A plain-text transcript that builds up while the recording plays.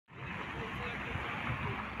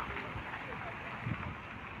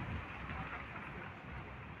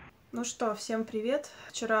Ну что, всем привет!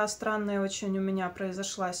 Вчера странная очень у меня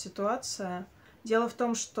произошла ситуация. Дело в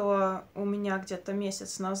том, что у меня где-то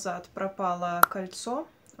месяц назад пропало кольцо,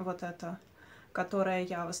 вот это, которое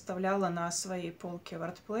я выставляла на своей полке в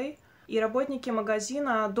Артплей. И работники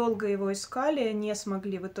магазина долго его искали, не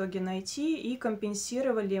смогли в итоге найти и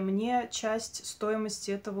компенсировали мне часть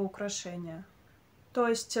стоимости этого украшения. То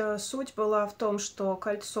есть суть была в том, что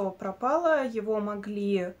кольцо пропало, его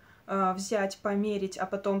могли взять, померить, а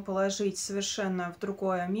потом положить совершенно в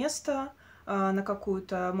другое место, на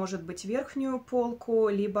какую-то, может быть, верхнюю полку,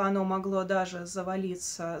 либо оно могло даже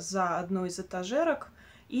завалиться за одну из этажерок.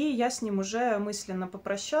 И я с ним уже мысленно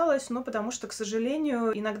попрощалась, ну, потому что, к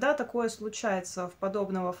сожалению, иногда такое случается в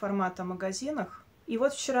подобного формата магазинах. И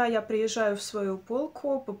вот вчера я приезжаю в свою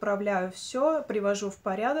полку, поправляю все, привожу в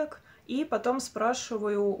порядок, и потом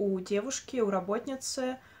спрашиваю у девушки, у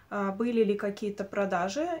работницы, были ли какие-то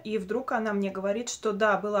продажи, и вдруг она мне говорит, что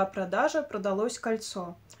да, была продажа, продалось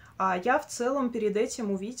кольцо. А я в целом перед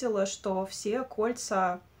этим увидела, что все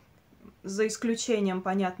кольца, за исключением,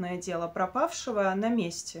 понятное дело, пропавшего, на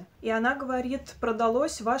месте. И она говорит,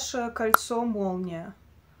 продалось ваше кольцо молния.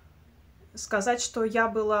 Сказать, что я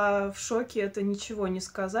была в шоке, это ничего не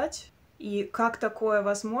сказать. И как такое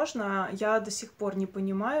возможно, я до сих пор не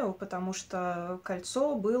понимаю, потому что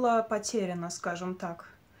кольцо было потеряно, скажем так.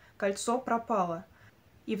 Кольцо пропало.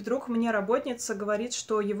 И вдруг мне работница говорит,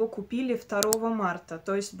 что его купили 2 марта,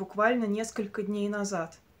 то есть буквально несколько дней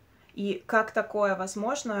назад. И как такое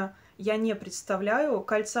возможно, я не представляю.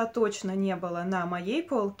 Кольца точно не было на моей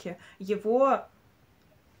полке. Его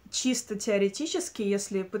чисто теоретически,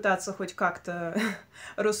 если пытаться хоть как-то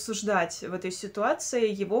рассуждать в этой ситуации,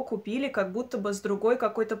 его купили как будто бы с другой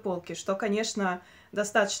какой-то полки, что, конечно,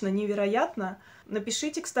 достаточно невероятно.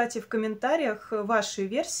 Напишите, кстати, в комментариях ваши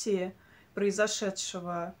версии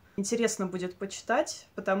произошедшего. Интересно будет почитать,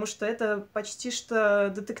 потому что это почти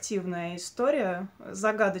что детективная история,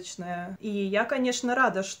 загадочная. И я, конечно,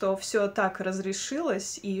 рада, что все так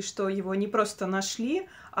разрешилось, и что его не просто нашли,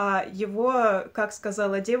 а его, как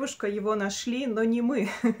сказала девушка, его нашли, но не мы.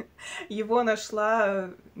 Его нашла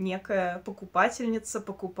некая покупательница,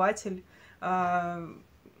 покупатель.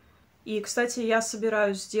 И, кстати, я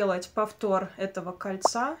собираюсь сделать повтор этого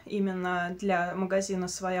кольца именно для магазина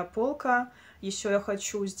 «Своя полка». Еще я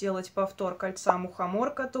хочу сделать повтор кольца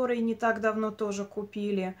 «Мухомор», который не так давно тоже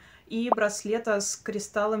купили, и браслета с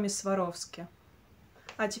кристаллами «Сваровски».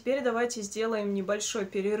 А теперь давайте сделаем небольшой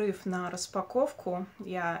перерыв на распаковку.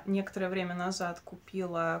 Я некоторое время назад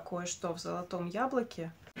купила кое-что в «Золотом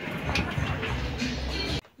яблоке».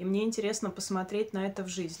 И мне интересно посмотреть на это в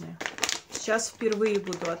жизни. Сейчас впервые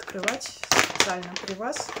буду открывать специально при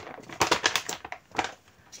вас.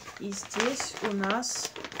 И здесь у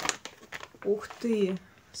нас... Ух ты!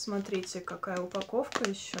 Смотрите, какая упаковка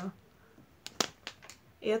еще.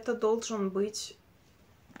 Это должен быть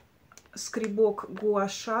скребок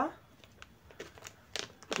гуаша.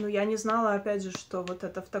 Но я не знала, опять же, что вот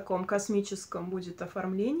это в таком космическом будет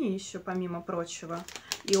оформлении еще, помимо прочего.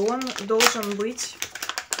 И он должен быть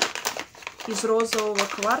из розового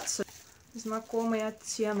кварца. Знакомый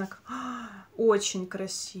оттенок. Очень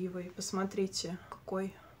красивый. Посмотрите,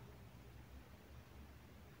 какой.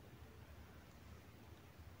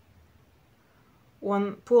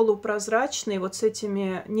 Он полупрозрачный, вот с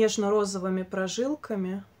этими нежно-розовыми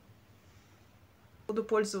прожилками. Буду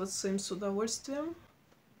пользоваться им с удовольствием.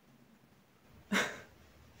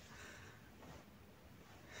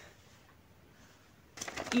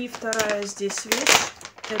 И вторая здесь вещь.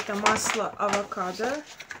 Это масло авокадо.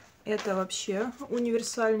 Это вообще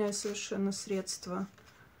универсальное совершенно средство.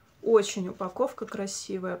 Очень упаковка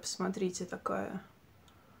красивая. Посмотрите, такая.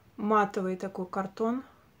 Матовый такой картон.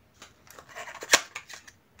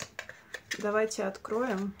 Давайте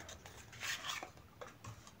откроем.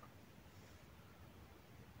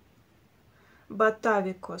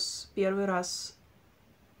 Ботавикос. Первый раз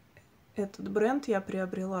этот бренд я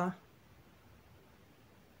приобрела.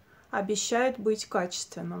 Обещает быть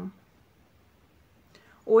качественным.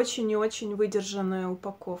 Очень и очень выдержанная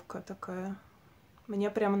упаковка такая. Мне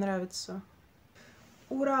прям нравится.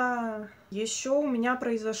 Ура! Еще у меня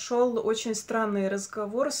произошел очень странный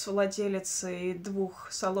разговор с владелицей 2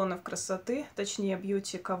 салонов красоты, точнее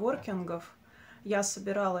бьюти-коворкингов. Я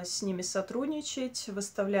собиралась с ними сотрудничать,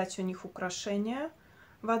 выставлять у них украшения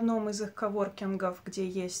в одном из их коворкингов, где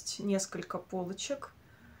есть несколько полочек.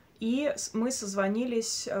 И мы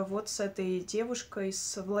созвонились вот с этой девушкой,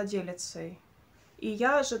 с владелицей. И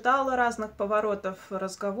я ожидала разных поворотов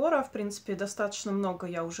разговора. В принципе, достаточно много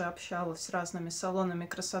я уже общалась с разными салонами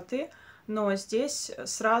красоты. Но здесь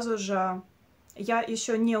сразу же Я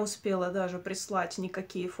еще не успела даже прислать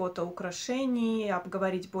никакие фото украшений,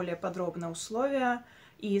 обговорить более подробно условия.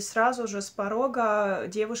 И сразу же с порога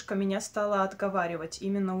девушка меня стала отговаривать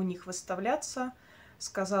именно у них выставляться.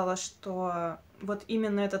 Сказала, что вот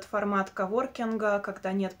именно этот формат коворкинга,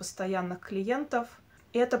 когда нет постоянных клиентов,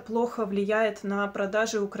 это плохо влияет на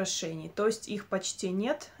продажи украшений, то есть их почти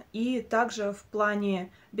нет. И также в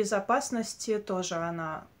плане безопасности тоже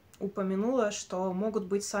она упомянула, что могут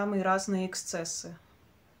быть самые разные эксцессы.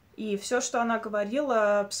 И все, что она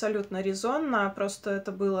говорила, абсолютно резонно, просто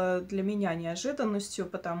это было для меня неожиданностью,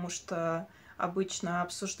 потому что обычно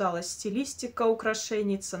обсуждалась стилистика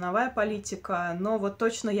украшений, ценовая политика, но вот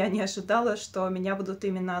точно я не ожидала, что меня будут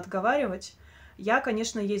именно отговаривать. Я,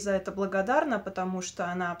 конечно, ей за это благодарна, потому что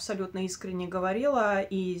она абсолютно искренне говорила,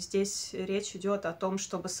 и здесь речь идет о том,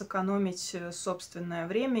 чтобы сэкономить собственное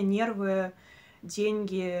время, нервы,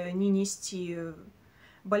 деньги, не нести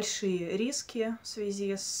большие риски в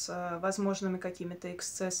связи с возможными какими-то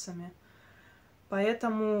эксцессами.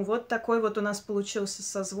 Поэтому вот такой вот у нас получился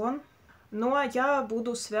созвон. Ну а я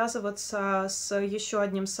буду связываться с еще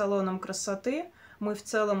одним салоном красоты. Мы в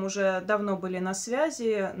целом уже давно были на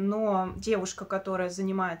связи, но девушка, которая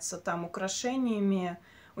занимается там украшениями,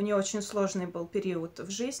 у нее очень сложный был период в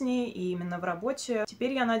жизни и именно в работе.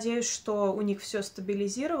 Теперь я надеюсь, что у них все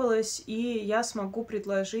стабилизировалось, и я смогу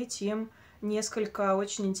предложить им несколько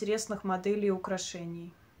очень интересных моделей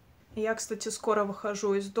украшений. Я, кстати, скоро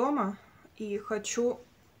выхожу из дома и хочу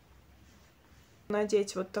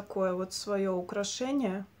надеть вот такое вот свое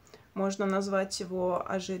украшение. Можно назвать его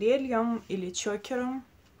ожерельем или чокером.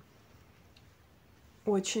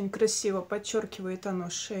 Очень красиво подчеркивает оно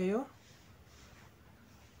шею.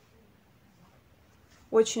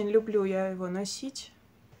 Очень люблю я его носить.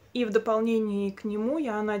 И в дополнение к нему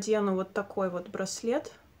я надену вот такой вот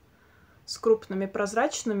браслет с крупными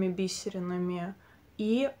прозрачными бисеринами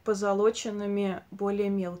и позолоченными более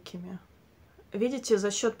мелкими. Видите,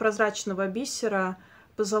 за счет прозрачного бисера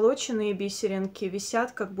позолоченные бисеринки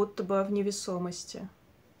висят как будто бы в невесомости.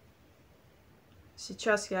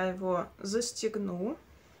 Сейчас я его застегну.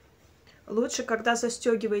 Лучше, когда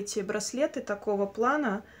застегиваете браслеты такого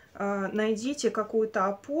плана, найдите какую-то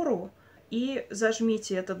опору и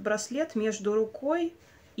зажмите этот браслет между рукой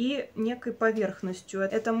и некой поверхностью.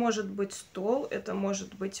 Это может быть стол, это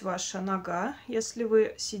может быть ваша нога, если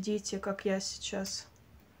вы сидите, как я сейчас.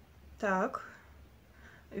 Так.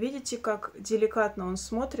 Видите, как деликатно он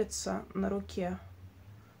смотрится на руке?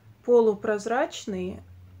 Полупрозрачный,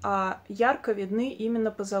 а ярко видны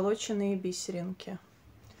именно позолоченные бисеринки.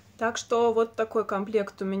 Так что вот такой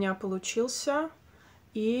комплект у меня получился.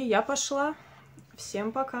 И я пошла.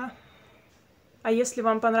 Всем пока! А если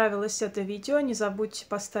вам понравилось это видео, не забудьте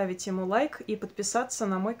поставить ему лайк и подписаться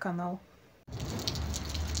на мой канал.